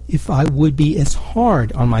know if I would be as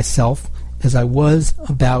hard on myself as I was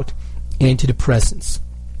about antidepressants.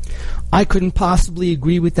 I couldn't possibly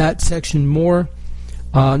agree with that section more.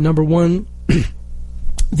 Number one,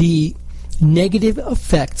 the negative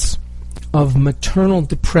effects of maternal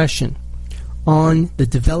depression on the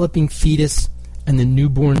developing fetus and the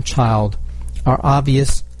newborn child are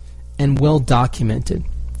obvious and well documented,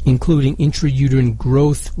 including intrauterine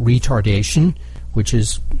growth retardation, which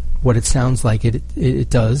is what it sounds like it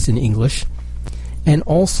does in English, and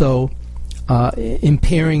also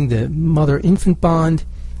impairing the mother-infant bond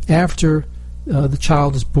after the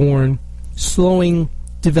child is born, slowing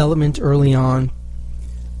development early on.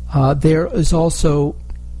 There is also,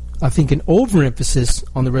 I think, an overemphasis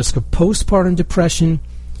on the risk of postpartum depression,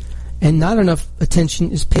 and not enough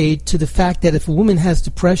attention is paid to the fact that if a woman has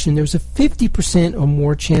depression, there's a 50% or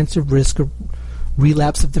more chance of risk of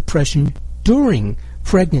relapse of depression during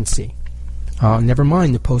pregnancy. Never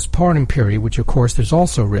mind the postpartum period, which of course there's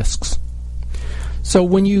also risks. So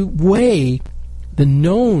when you weigh the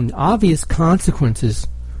known obvious consequences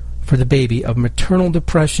for the baby of maternal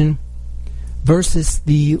depression versus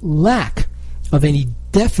the lack of any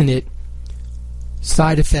definite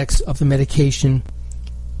side effects of the medication,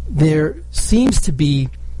 there seems to be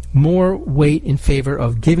more weight in favor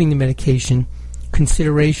of giving the medication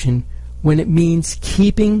consideration when it means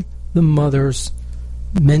keeping the mother's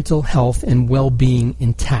mental health and well-being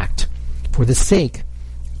intact for the sake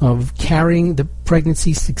of carrying the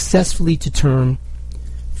pregnancy successfully to term,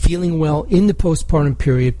 feeling well in the postpartum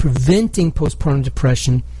period, preventing postpartum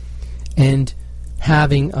depression, and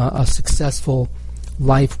having a successful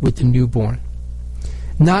life with the newborn.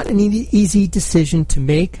 Not an easy decision to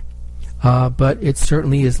make, but it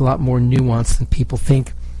certainly is a lot more nuanced than people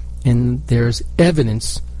think, and there's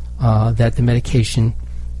evidence that the medication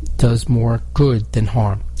does more good than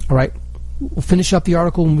harm. All right, we'll finish up the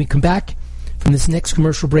article when we come back from this next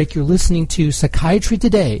commercial break. You're listening to Psychiatry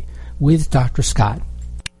Today with Dr. Scott.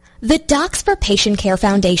 The Docs for Patient Care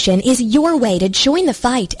Foundation is your way to join the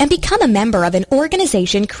fight and become a member of an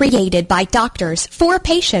organization created by doctors for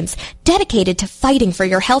patients, dedicated to fighting for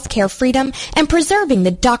your healthcare freedom and preserving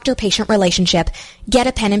the doctor-patient relationship. Get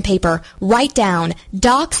a pen and paper. Write down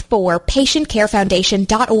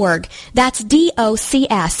docs4patientcarefoundation.org. That's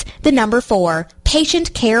DOCS, the number 4,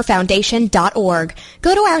 patientcarefoundation.org.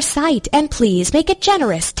 Go to our site and please make a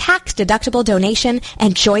generous tax-deductible donation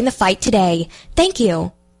and join the fight today. Thank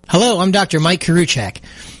you. Hello, I'm Dr. Mike Karuchak.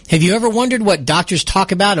 Have you ever wondered what doctors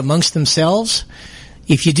talk about amongst themselves?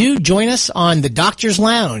 If you do, join us on the Doctor's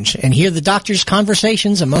Lounge and hear the doctors'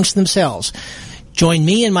 conversations amongst themselves. Join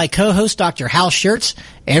me and my co-host, Dr. Hal Schertz,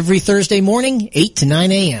 every Thursday morning, 8 to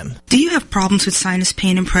 9 a.m. Do you have problems with sinus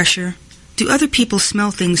pain and pressure? Do other people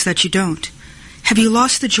smell things that you don't? Have you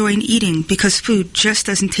lost the joy in eating because food just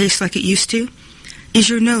doesn't taste like it used to? Is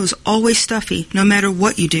your nose always stuffy no matter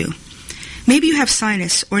what you do? Maybe you have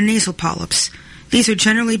sinus or nasal polyps. These are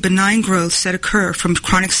generally benign growths that occur from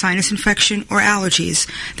chronic sinus infection or allergies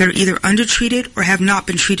that are either undertreated or have not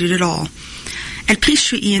been treated at all. At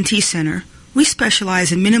Peachtree ENT Center, we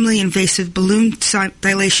specialize in minimally invasive balloon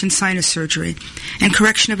dilation sinus surgery and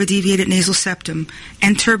correction of a deviated nasal septum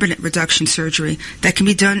and turbinate reduction surgery that can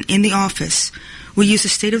be done in the office. We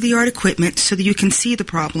use state-of-the-art equipment so that you can see the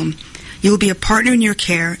problem. You will be a partner in your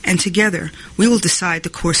care, and together we will decide the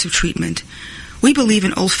course of treatment. We believe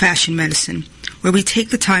in old-fashioned medicine, where we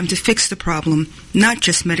take the time to fix the problem, not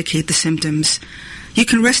just medicate the symptoms. You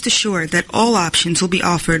can rest assured that all options will be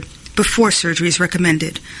offered before surgery is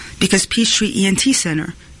recommended, because Peachtree ENT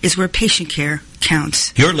Center is where patient care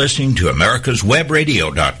counts. You're listening to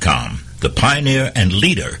AmericasWebRadio.com, the pioneer and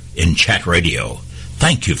leader in chat radio.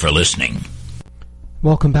 Thank you for listening.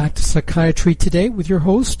 Welcome back to Psychiatry Today with your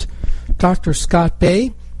host, Dr. Scott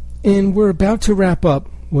Bay. And we're about to wrap up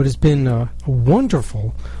what has been a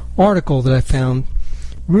wonderful article that I found.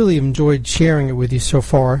 Really enjoyed sharing it with you so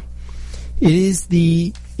far. It is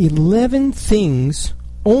the 11 things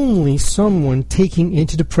only someone taking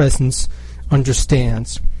antidepressants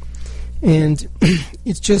understands. And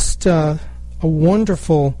it's just a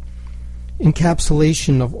wonderful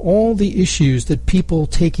encapsulation of all the issues that people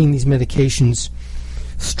taking these medications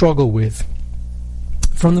struggle with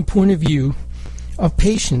from the point of view of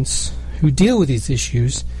patients who deal with these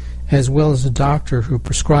issues, as well as a doctor who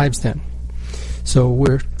prescribes them. So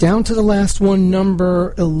we're down to the last one,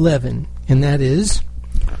 number 11, and that is,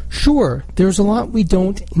 sure, there's a lot we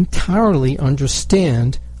don't entirely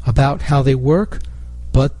understand about how they work,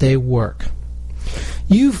 but they work.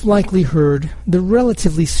 You've likely heard the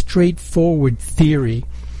relatively straightforward theory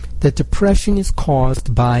that depression is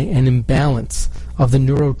caused by an imbalance of the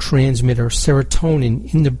neurotransmitter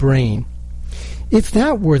serotonin in the brain. If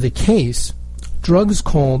that were the case, drugs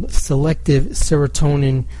called selective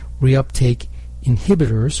serotonin reuptake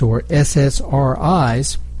inhibitors, or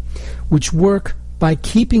SSRIs, which work by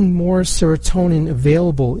keeping more serotonin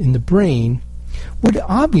available in the brain, would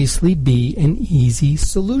obviously be an easy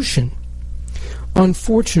solution.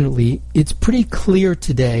 Unfortunately, it's pretty clear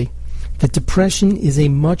today that depression is a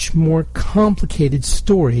much more complicated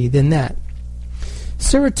story than that.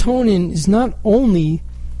 Serotonin is not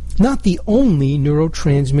the only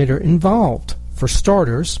neurotransmitter involved, for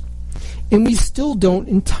starters, and we still don't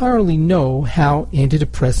entirely know how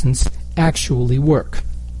antidepressants actually work.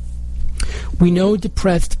 We know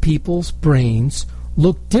depressed people's brains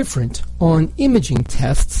look different on imaging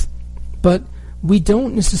tests, but we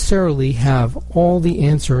don't necessarily have all the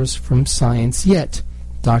answers from science yet,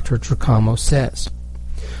 Dr. Tricamo says.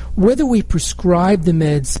 Whether we prescribe the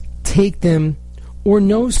meds, take them, or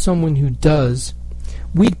know someone who does,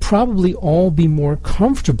 we'd probably all be more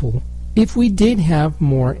comfortable if we did have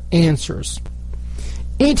more answers.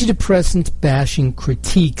 Antidepressant bashing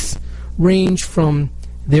critiques range from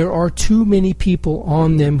there are too many people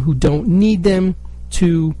on them who don't need them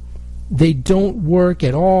to they don't work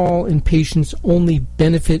at all and patients only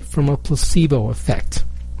benefit from a placebo effect.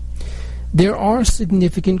 There are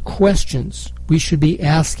significant questions we should be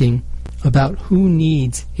asking about who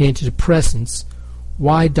needs antidepressants,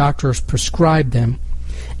 why doctors prescribe them,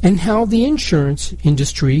 and how the insurance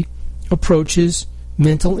industry approaches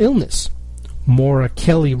mental illness. Maura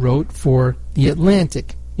Kelly wrote for The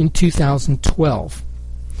Atlantic in 2012.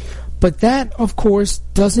 But that, of course,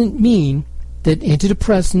 doesn't mean that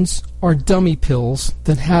antidepressants are dummy pills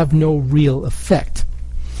that have no real effect.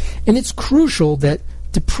 And it's crucial that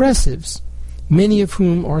depressives, many of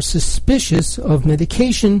whom are suspicious of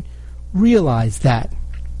medication, realize that.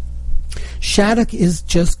 Shattuck is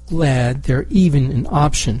just glad they're even an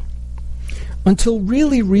option. Until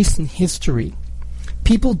really recent history,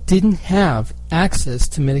 people didn't have access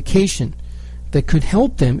to medication that could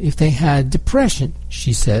help them if they had depression,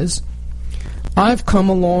 she says. I've come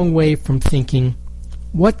a long way from thinking,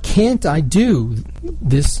 what can't I do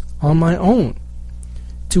this on my own?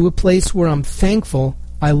 To a place where I'm thankful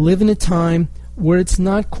I live in a time where it's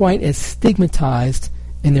not quite as stigmatized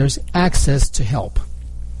and there's access to help.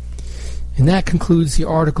 And that concludes the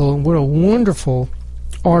article. And what a wonderful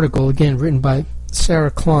article, again, written by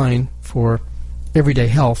Sarah Klein for Everyday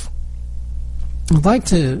Health. I'd like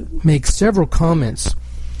to make several comments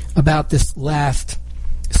about this last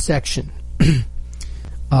section.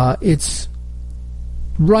 It's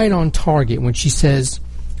right on target when she says,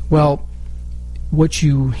 well, what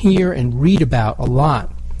you hear and read about a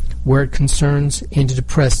lot where it concerns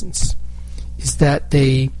antidepressants is that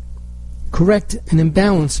they correct an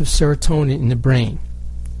imbalance of serotonin in the brain.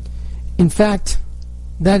 In fact,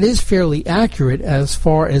 that is fairly accurate as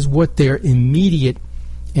far as what their immediate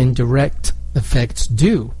and direct effects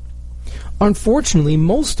do. Unfortunately,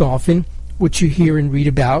 most often what you hear and read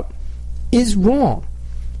about is wrong,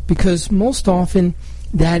 because most often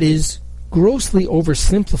that is grossly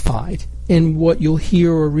oversimplified, and what you'll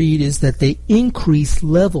hear or read is that they increase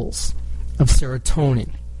levels of serotonin.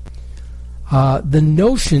 The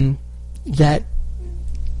notion that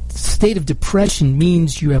state of depression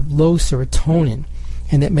means you have low serotonin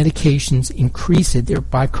and that medications increase it,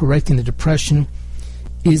 thereby correcting the depression,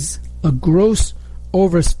 is a gross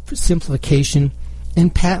oversimplification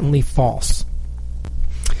and patently false.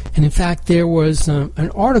 And in fact, there was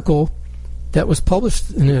an article that was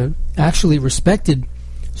published in an actually respected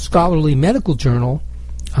scholarly medical journal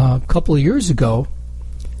a couple of years ago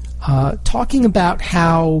talking about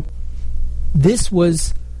how this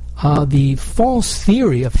was the false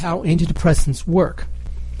theory of how antidepressants work.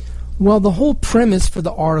 Well, the whole premise for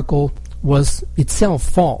the article was itself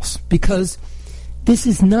false, because this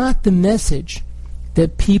is not the message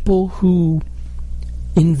that people who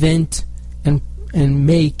invent and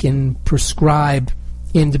make and prescribe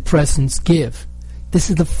antidepressants give. This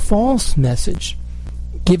is the false message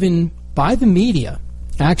given by the media,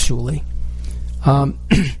 actually.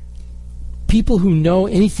 People who know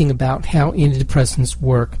anything about how antidepressants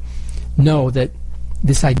work know that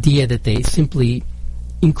this idea that they simply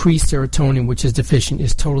increase serotonin, which is deficient,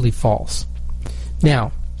 is totally false.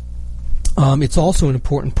 Now, it's also an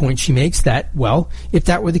important point she makes that, well, if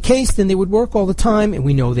that were the case, then they would work all the time, and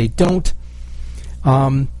we know they don't.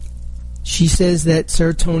 She says that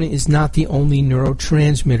serotonin is not the only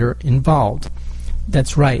neurotransmitter involved.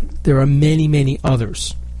 That's right. There are many, many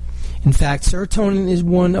others. In fact, serotonin is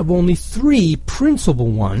one of only 3 principal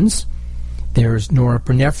ones. There's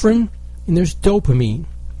norepinephrine and there's dopamine.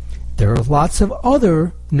 There are lots of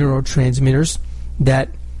other neurotransmitters that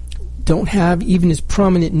don't have even as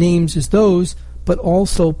prominent names as those, but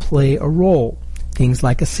also play a role. Things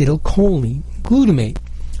like acetylcholine, glutamate,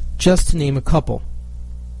 just to name a couple.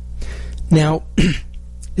 Now,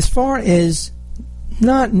 as far as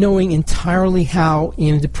not knowing entirely how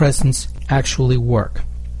antidepressants actually work,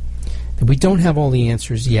 that we don't have all the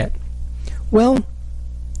answers yet. Well,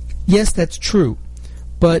 yes, that's true,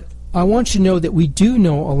 but I want you to know that we do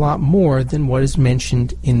know a lot more than what is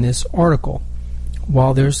mentioned in this article.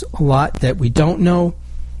 While there's a lot that we don't know,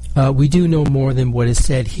 we do know more than what is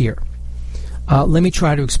said here. Let me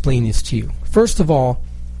try to explain this to you. First of all,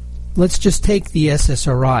 let's just take the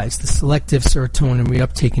SSRIs, the selective serotonin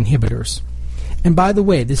reuptake inhibitors. And by the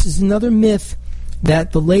way, this is another myth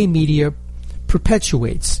that the lay media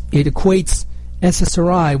perpetuates. It equates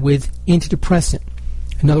SSRI with antidepressant.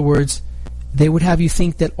 In other words, they would have you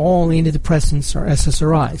think that all antidepressants are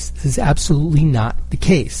SSRIs. This is absolutely not the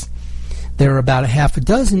case. There are about 6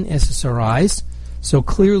 SSRIs, so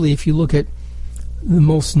clearly if you look at the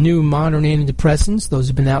most new modern antidepressants, those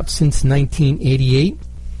have been out since 1988,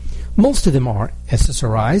 most of them are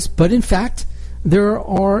SSRIs, but in fact, there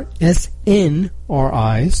are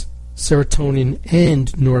SNRIs, serotonin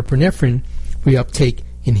and norepinephrine reuptake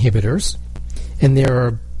inhibitors, and there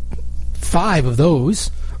are 5 of those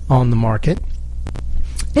on the market.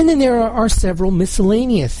 And then there are several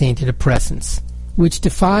miscellaneous antidepressants which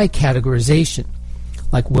defy categorization,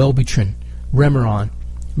 like Wellbutrin, Remeron,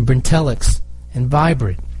 Brintellix, and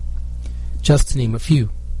Viibryd, just to name a few.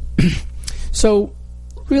 So,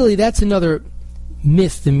 really, that's another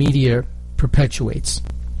myth the media perpetuates.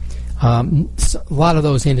 A lot of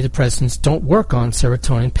those antidepressants don't work on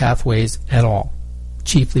serotonin pathways at all,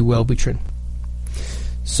 chiefly Wellbutrin.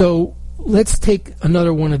 So, let's take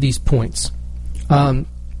another one of these points. The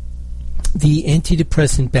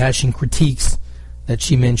antidepressant bashing critiques that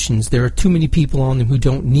she mentions, there are too many people on them who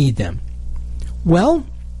don't need them. Well,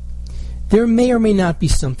 there may or may not be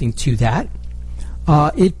something to that.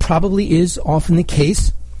 It probably is often the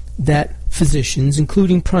case that physicians,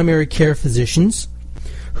 including primary care physicians,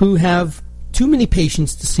 who have too many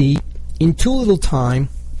patients to see in too little time,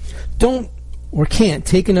 don't or can't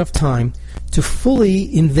take enough time to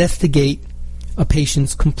fully investigate a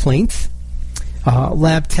patient's complaints.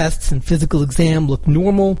 Lab tests and physical exam look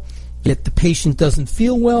normal, yet the patient doesn't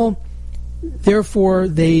feel well. Therefore,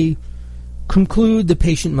 they conclude the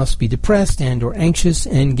patient must be depressed and or anxious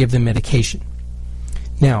and give them medication.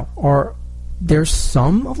 Now, are there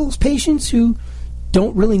some of those patients who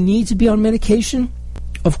don't really need to be on medication?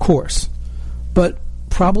 Of course, but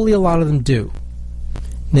probably a lot of them do.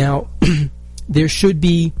 Now, there should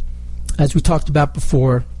be, as we talked about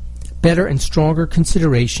before, better and stronger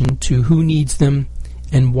consideration to who needs them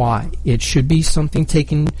and why. It should be something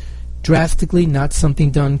taken drastically, not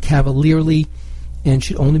something done cavalierly, and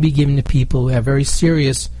should only be given to people who have very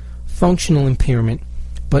serious functional impairment,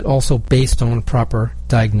 but also based on a proper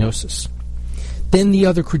diagnosis. Then the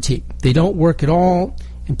other critique. They don't work at all,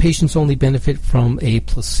 and patients only benefit from a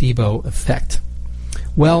placebo effect.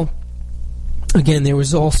 Well, again, there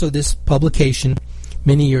was also this publication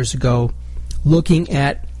many years ago looking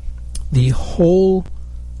at the whole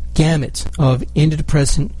gamut of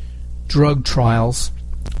antidepressant drug trials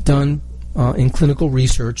done in clinical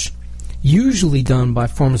research, usually done by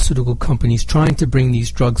pharmaceutical companies trying to bring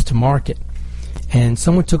these drugs to market. And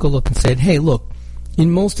someone took a look and said, hey, look,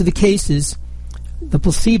 in most of the cases, the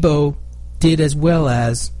placebo did as well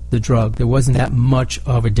as the drug. There wasn't that much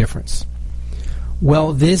of a difference.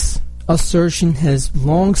 Well, this assertion has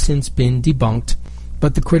long since been debunked,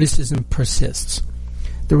 but the criticism persists.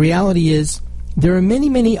 The reality is there are many,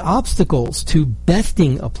 many obstacles to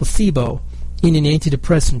besting a placebo in an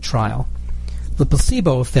antidepressant trial. the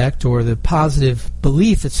placebo effect, or the positive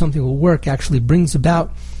belief that something will work, actually brings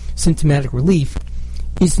about symptomatic relief,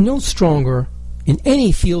 is no stronger in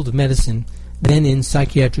any field of medicine than in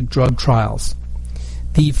psychiatric drug trials.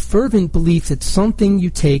 The fervent belief that something you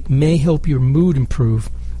take may help your mood improve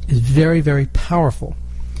is very, very powerful.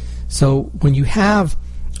 So when you have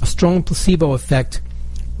a strong placebo effect,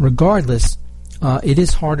 regardless, it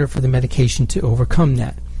is harder for the medication to overcome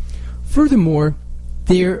that. Furthermore,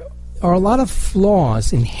 there are a lot of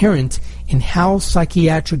flaws inherent in how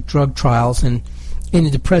psychiatric drug trials and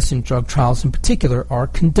antidepressant drug trials in particular are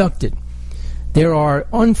conducted. There are,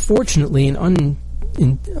 unfortunately and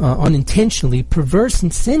unintentionally, perverse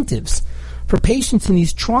incentives for patients in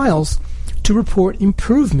these trials to report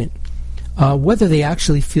improvement, whether they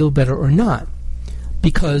actually feel better or not.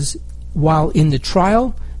 Because while in the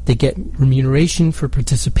trial they get remuneration for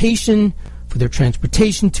participation, for their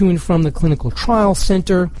transportation to and from the clinical trial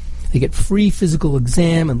center, they get free physical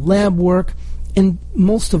exam and lab work, and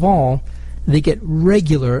most of all, they get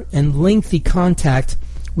regular and lengthy contact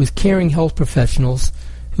with caring health professionals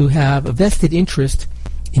who have a vested interest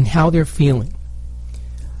in how they're feeling.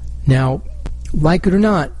 Now, like it or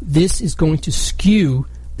not, this is going to skew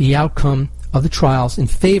the outcome of the trials in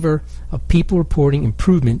favor of people reporting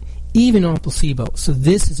improvement, even on placebo. So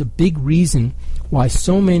this is a big reason why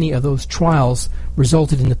so many of those trials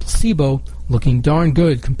resulted in the placebo looking darn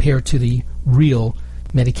good compared to the real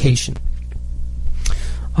medication.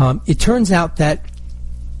 It turns out that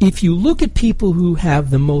if you look at people who have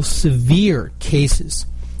the most severe cases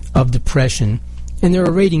of depression, and there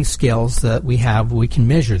are rating scales that we have where we can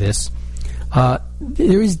measure this,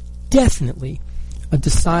 there is definitely a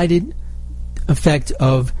decided effect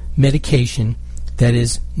of medication that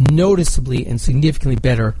is noticeably and significantly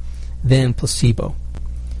better than placebo.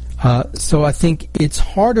 So I think it's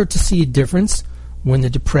harder to see a difference when the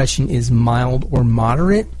depression is mild or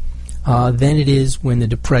moderate than it is when the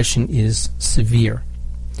depression is severe.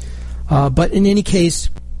 But in any case,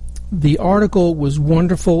 the article was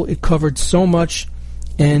wonderful. It covered so much,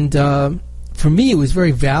 and for me it was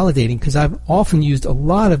very validating because I've often used a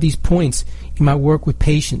lot of these points in my work with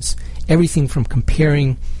patients. Everything from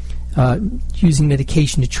comparing using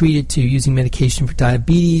medication to treat it, to using medication for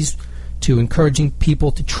diabetes, to encouraging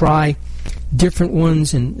people to try different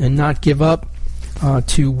ones and not give up,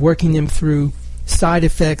 to working them through side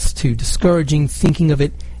effects, to discouraging thinking of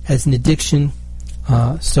it as an addiction.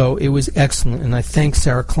 So it was excellent, and I thank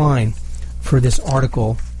Sarah Klein for this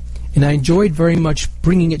article. And I enjoyed very much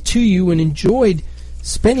bringing it to you and enjoyed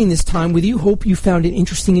spending this time with you. Hope you found it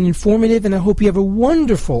interesting and informative, and I hope you have a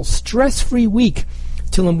wonderful, stress-free week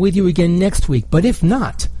till I'm with you again next week. But if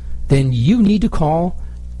not, then you need to call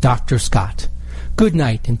Dr. Scott. Good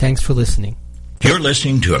night, and thanks for listening. You're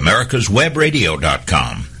listening to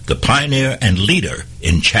AmericasWebRadio.com, the pioneer and leader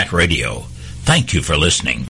in chat radio. Thank you for listening.